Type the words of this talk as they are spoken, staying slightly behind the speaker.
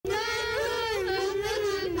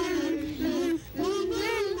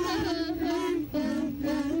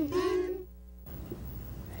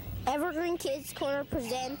Kids Corner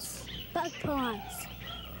presents Bug Poems.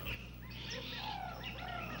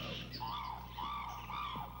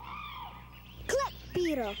 Click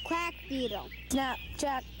beetle, quack beetle. Snap,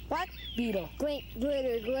 jack, black beetle. Glint,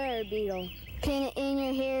 glitter, glare beetle. Pin it in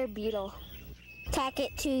your hair beetle. Tack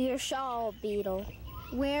it to your shawl beetle.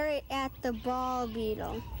 Wear it at the ball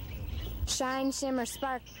beetle. Shine, shimmer,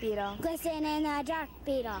 spark beetle. Glisten in the dark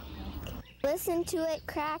beetle. Listen to it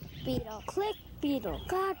crack beetle. Click beetle,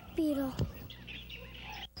 quack beetle.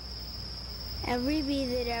 Every bee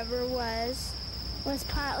that ever was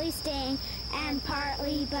partly sting and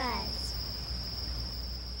partly buzz.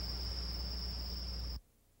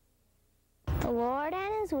 The Lord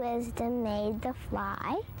and his wisdom made the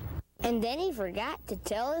fly, and then he forgot to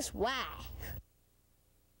tell us why.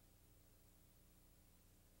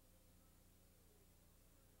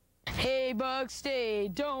 Hey, bug, stay,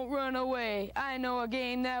 don't run away. I know a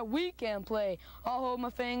game that we can play. I'll hold my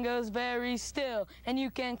fingers very still, and you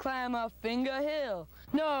can climb a finger hill.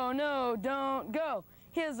 No, no, don't go.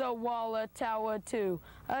 Here's a wall, a tower, too.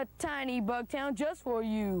 A tiny bug town just for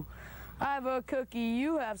you. I've a cookie,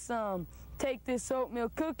 you have some. Take this oatmeal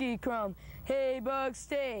cookie crumb. Hey, bug,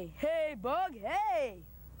 stay. Hey, bug, hey!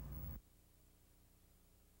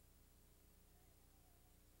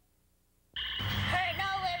 Heard no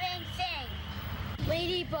living thing.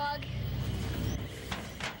 Ladybug.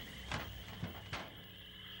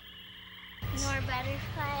 Nor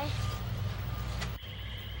butterfly.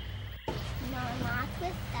 Nor moth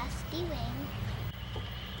with dusty wing.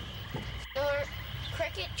 Nor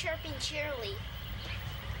cricket chirping cheerily.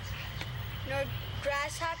 Nor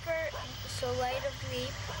grasshopper so light of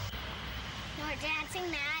leap. Nor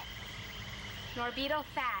dancing gnat. Nor beetle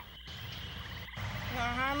fat. Nor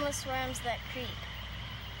harmless worms that creep.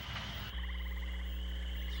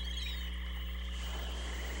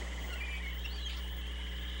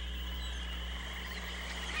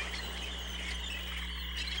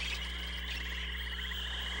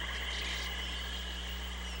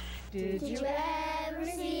 Did you ever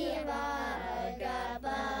see a bug, a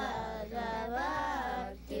bug, a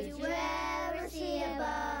bug? Did you ever see a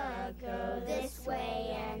bug go this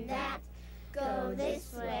way and that? Go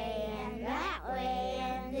this way and that way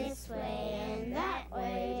and this way and that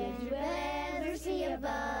way. Did you ever see a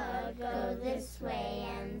bug go this way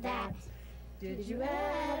and that? Did you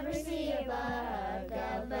ever see a bug,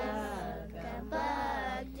 a bug, a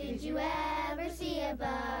bug? Did you ever see a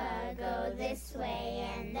bug go this way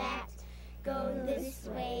and that? Go this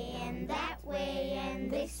way and that way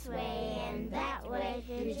and this way and that way.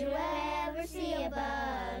 Did you ever see a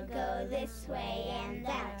bug go this way and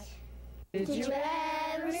that? Did you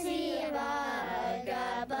ever see a bug,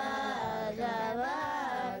 a bug, a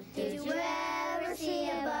bug? Did you ever see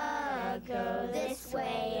a bug go this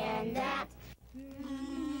way and that?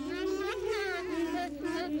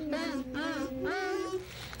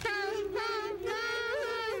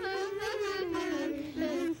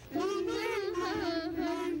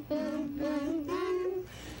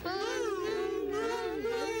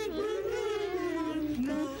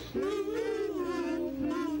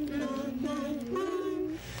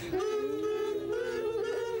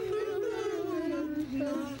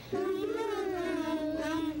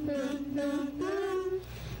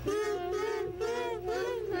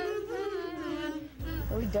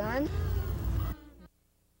 Are we done?